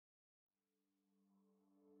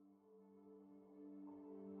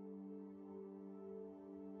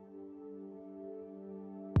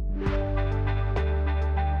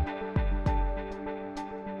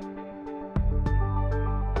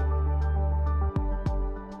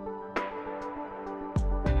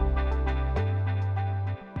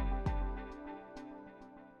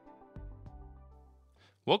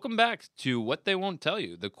Welcome back to What They Won't Tell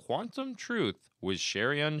You, the Quantum Truth with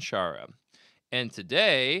Sherry Anshara. And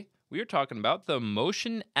today we are talking about the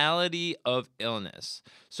emotionality of illness.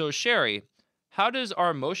 So, Sherry, how does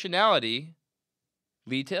our emotionality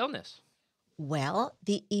lead to illness? Well,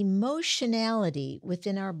 the emotionality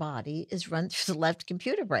within our body is run through the left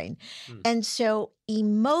computer brain. Hmm. And so,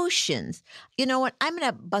 emotions, you know what? I'm going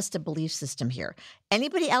to bust a belief system here.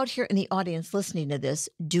 Anybody out here in the audience listening to this,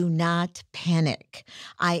 do not panic.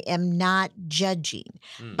 I am not judging,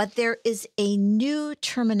 Hmm. but there is a new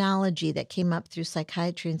terminology that came up through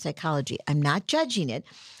psychiatry and psychology. I'm not judging it.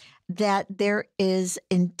 That there is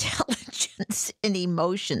intelligence in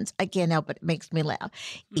emotions. I can't help it. It makes me laugh.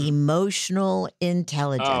 Emotional Oh,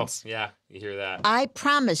 intelligence. yeah, you hear that. I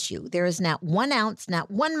promise you, there is not 1 ounce, not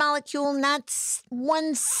one molecule, not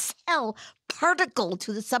one cell particle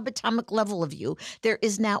to the subatomic level of you. There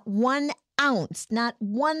is not 1 ounce, not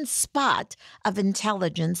one spot of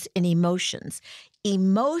intelligence in emotions.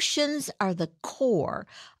 Emotions are the core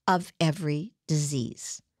of every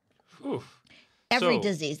disease. Whew. Every So,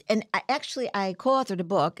 disease. And I co-authored a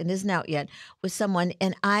book and isn't out yet with someone,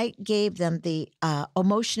 and I gave them the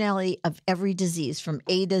emotionality of every disease from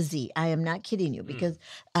A to Z. I am not kidding you because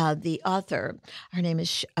the author, her name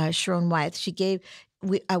is Sharon Wyeth,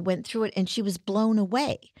 I went through it and she was blown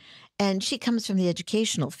away. And she comes from the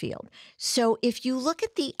educational field. So if you look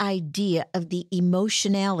at the idea of the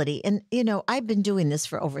emotionality, and I've been doing this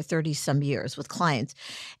for over 30 some years with clients.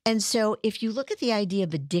 And so if you look at the idea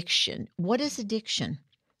of addiction, what is addiction?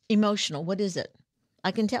 Emotional, what is it? I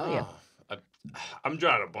can tell you. oh, I, I'm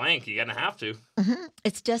drawing a blank. You're going to have to.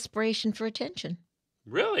 It's desperation for attention.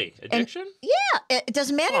 Really? And Addiction? yeah, it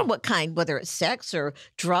doesn't matter Huh. what kind, whether it's sex or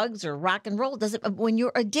drugs or rock and roll. Doesn't when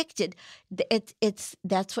you're addicted,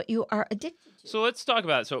 that's what you are addicted to. So let's talk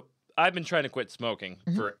about it. So I've been trying to quit smoking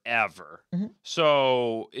forever. Mhm.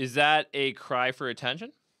 So is that a cry for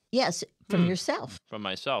attention Yes, from yourself. from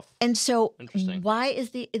myself? And so, Interesting. why is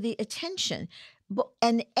the attention?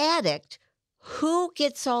 An addict, who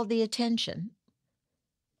gets all the attention?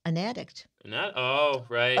 An addict. And that, oh,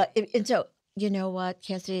 right. And so, you know what,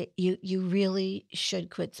 Cassidy, you really should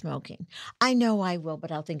quit smoking. I know I will,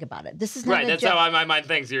 but I'll think about it. This is not Right, a that's joke. how my mind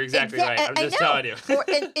thinks. You're exactly right. I'm I just know. telling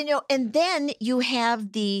you. And then you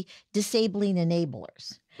have the disabling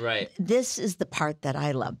enablers. Right. This is the part that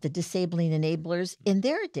I love, the disabling enablers in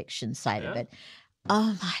their addiction side of Yeah. it.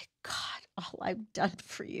 Oh my God, all I've done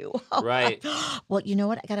for you. Oh, Right. Well, you know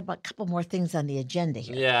what? I got about a couple more things on the agenda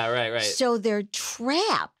here. Yeah, right. So they're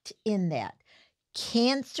trapped in that.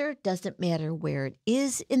 Cancer doesn't matter where it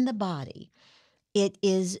is in the body. It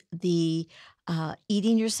is the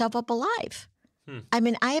eating yourself up alive. I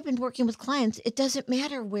mean, I have been working with clients. It doesn't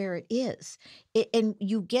matter where it is. And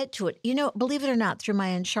you get to it. Believe it or not, through my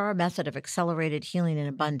Anshara method of accelerated healing and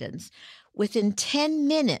abundance, within 10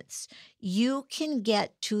 minutes, you can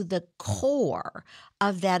get to the core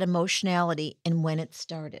of that emotionality and when it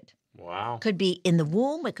started. Wow. Could be in the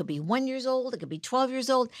womb, it could be 1 year old, it could be 12 years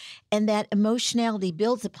old, and that emotionality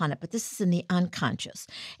builds upon it. But this is in the unconscious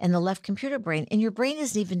and the left computer brain. And your brain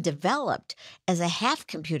isn't even developed as a half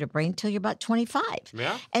computer brain till you're about 25.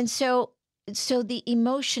 Yeah. And so the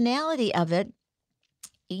emotionality of it,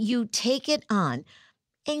 you take it on.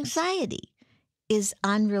 Anxiety is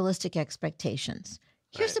unrealistic expectations.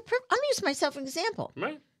 Here's Right. I'm going to use myself as an example.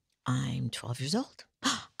 Right. I'm 12 years old.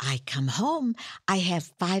 I come home. I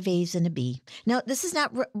have 5 A's and a B. Now, this is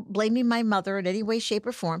not blaming my mother in any way, shape,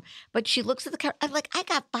 or form, but she looks at the card. I'm like, I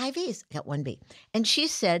got 5 A's. I got 1 B. And she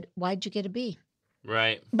said, why'd you get a B?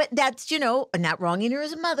 Right. But that's, not wronging her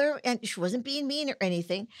as a mother, and she wasn't being mean or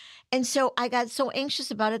anything. And so I got so anxious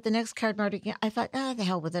about it. The next card marking, I thought, the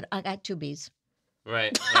hell with it. I got 2 B's.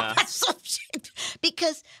 Right. Yeah. That's so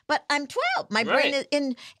but I'm 12. My brain is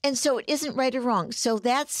in, and so it isn't right or wrong. So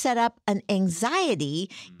that set up an anxiety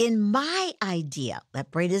in my idea.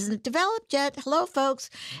 That brain isn't developed yet. Hello, folks.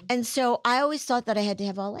 And so I always thought that I had to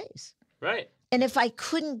have all A's. Right. And if I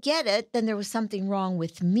couldn't get it, then there was something wrong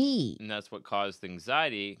with me. And that's what caused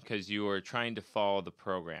anxiety because you were trying to follow the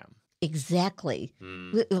program. Exactly.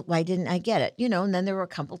 Why didn't I get it? And then there were a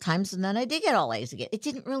couple times and then I did get all A's again. It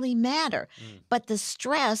didn't really matter. But the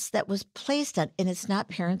stress that was placed on, and it's not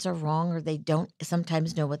parents are wrong or they don't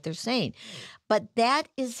sometimes know what they're saying. But that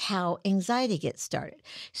is how anxiety gets started.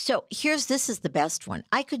 So this is the best one.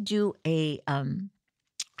 I could do I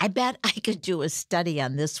bet I could do a study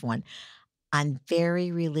on this one on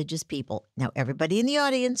very religious people. Now, everybody in the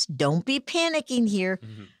audience, don't be panicking here.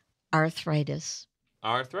 Arthritis.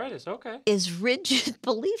 Arthritis. Okay. is rigid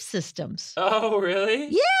belief systems. Oh, really?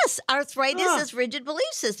 Yes, arthritis Huh. is rigid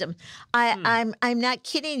belief system. Hmm. I'm not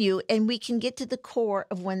kidding you, and we can get to the core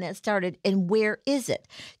of when that started and where is it.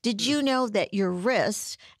 Did Hmm. you know that your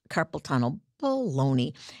wrist, carpal tunnel,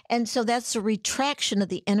 baloney, and so that's the retraction of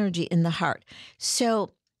the energy in the heart.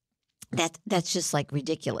 So that's just like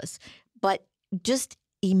ridiculous. But just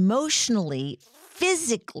emotionally,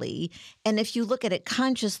 physically, and if you look at it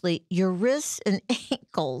consciously, your wrists and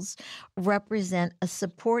ankles represent a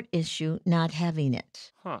support issue not having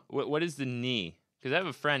it. Huh. What is the knee? Because I have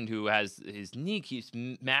a friend who has his knee keeps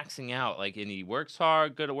maxing out, like, and he works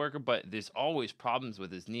hard, good at worker, but there's always problems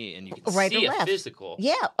with his knee, and you can Right or see a left? physical.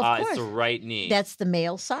 Yeah, of It's the course. right knee. That's the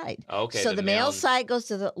male side. Okay, So the the male male. side goes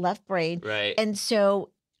to the left brain. Right. And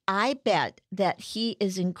so I bet that he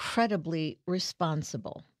is incredibly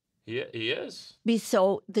responsible. He is.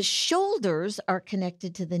 So the shoulders are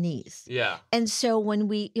connected to the knees. Yeah. And so when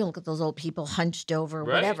you look at those old people hunched over,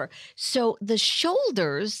 Right. whatever. So the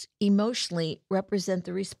shoulders emotionally represent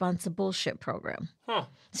the responsible bullshit program. Huh.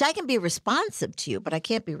 So I can be responsive to you, but I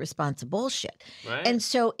can't be responsive bullshit. Right. And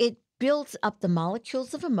so it builds up the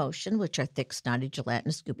molecules of emotion, which are thick, snotty,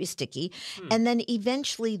 gelatinous, goopy, sticky. And then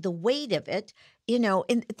eventually the weight of it,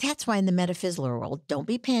 and that's why in the metaphysical world, don't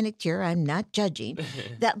be panicked here, I'm not judging,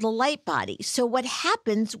 that the light body. So what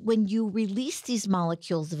happens when you release these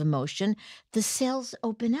molecules of emotion, the cells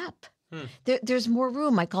open up. There's more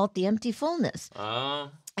room. I call it the empty fullness.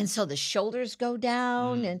 And so the shoulders go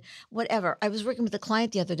down and whatever. I was working with a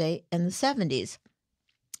client the other day in the 70s,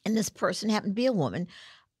 and this person happened to be a woman,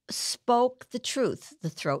 spoke the truth, the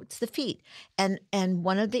throats, the feet. And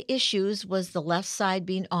one of the issues was the left side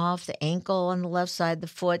being off, the ankle on the left side, the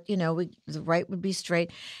foot, the right would be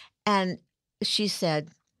straight. And she said,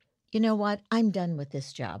 you know what? I'm done with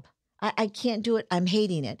this job. I can't do it. I'm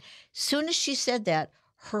hating it. Soon as she said that,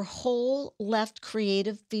 her whole left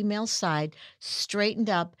creative female side straightened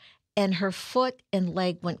up and her foot and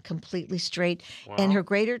leg went completely straight. And Wow. her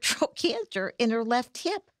greater trochanter in her left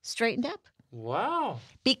hip straightened up. Wow.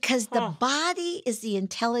 Because the Huh. body is the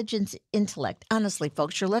intelligence intellect. Honestly,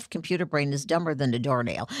 folks, your left computer brain is dumber than a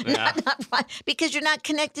doornail. Yeah. Not right, because you're not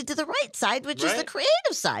connected to the right side, which is the Right. creative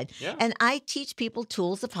side. Yeah. And I teach people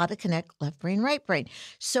tools of how to connect left brain, right brain.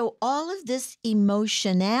 So all of this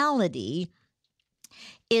emotionality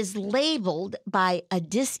is labeled by a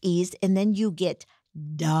dis-ease, and then you get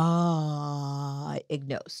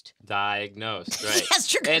diagnosed. Diagnosed, right?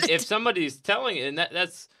 Yes, you're And gonna if somebody's telling it, and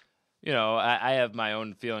that's, I have my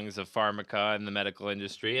own feelings of pharmaca in the medical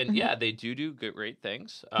industry, and yeah, they do great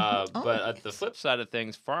things. But at the yes. flip side of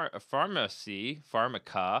things, pharmaca,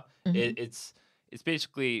 Mhm. it's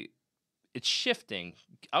basically it's shifting.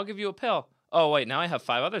 I'll give you a pill. Oh wait, now I have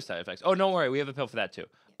 5 other side effects. Oh, don't worry, we have a pill for that too.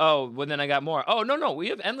 Oh, well then I got more. Oh no, we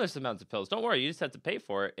have endless amounts of pills. Don't worry, you just have to pay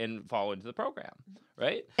for it and follow into the program,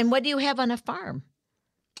 right? And what do you have on a farm?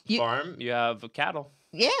 You- Farm, you have cattle.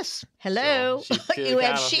 Yes. Hello. So, sheep to You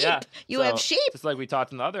have cattle, sheep. yeah. You So, have sheep. Just like we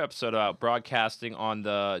talked in the other episode about broadcasting on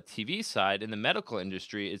the TV side, in the medical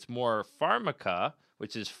industry, it's more pharmaca,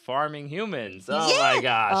 which is farming humans. Oh Yeah. my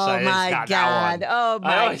gosh. Oh I just my got that God. one. Oh I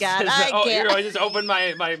my always God. just- I oh, can't. you always just opened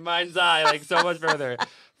my mind's eye like so much further.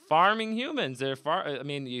 Farming humans. You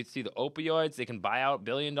see the opioids, they can buy out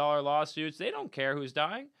billion-dollar lawsuits. They don't care who's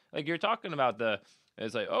dying. Like you're talking about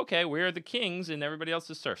it's like, okay, we're the kings and everybody else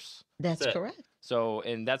is serfs. That's it. correct. So,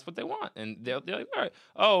 and that's what they want. And they're like, all right,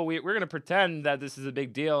 oh, we're going to pretend that this is a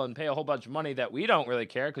big deal and pay a whole bunch of money that we don't really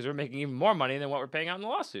care because we're making even more money than what we're paying out in the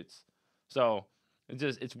lawsuits. So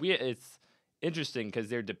it's weird. It's interesting because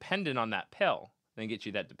they're dependent on that pill. They get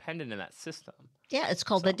you that dependent in that system. Yeah, it's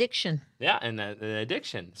called addiction. Yeah, and an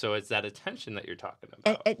addiction. So it's that attention that you're talking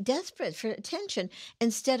about. Desperate for attention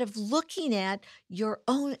instead of looking at your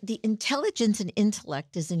own. The intelligence and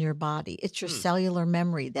intellect is in your body. It's your cellular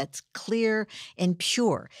memory that's clear and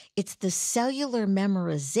pure. It's the cellular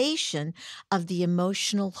memorization of the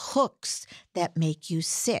emotional hooks that make you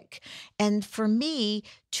sick. And for me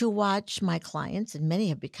to watch my clients, and many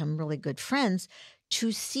have become really good friends,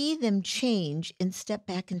 to see them change and step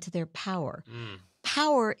back into their power.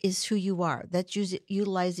 Power is who you are. That's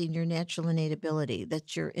utilizing your natural innate ability.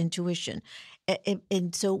 That's your intuition.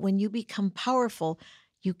 And so when you become powerful,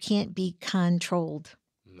 you can't be controlled.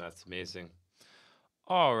 That's amazing.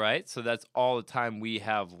 All right, so that's all the time we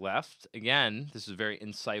have left. Again, this is a very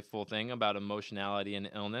insightful thing about emotionality and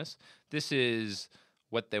illness. This is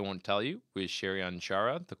What They Won't Tell You with Sherry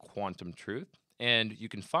Anshara, The Quantum Truth. And you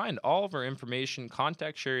can find all of our information,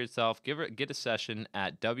 contact Sherry yourself, get a session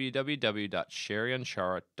at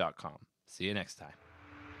www.sherryanshara.com. See you next time.